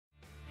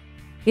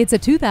It's a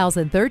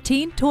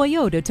 2013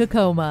 Toyota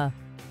Tacoma.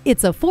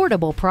 Its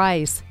affordable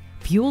price,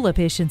 fuel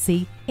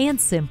efficiency, and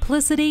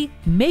simplicity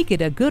make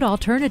it a good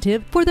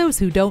alternative for those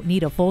who don't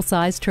need a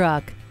full-size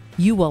truck.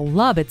 You will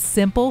love its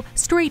simple,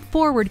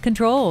 straightforward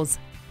controls.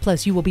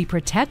 Plus, you will be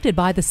protected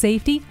by the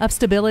safety of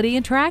stability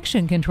and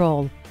traction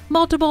control,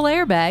 multiple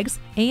airbags,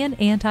 and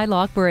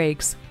anti-lock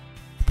brakes.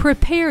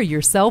 Prepare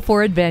yourself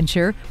for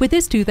adventure with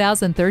this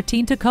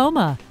 2013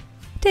 Tacoma.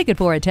 Take it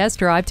for a test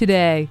drive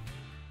today.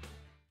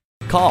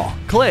 Call,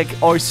 click,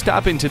 or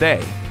stop in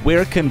today.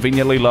 We're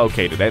conveniently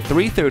located at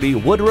 330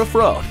 Woodruff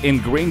Road in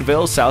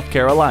Greenville, South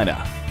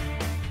Carolina.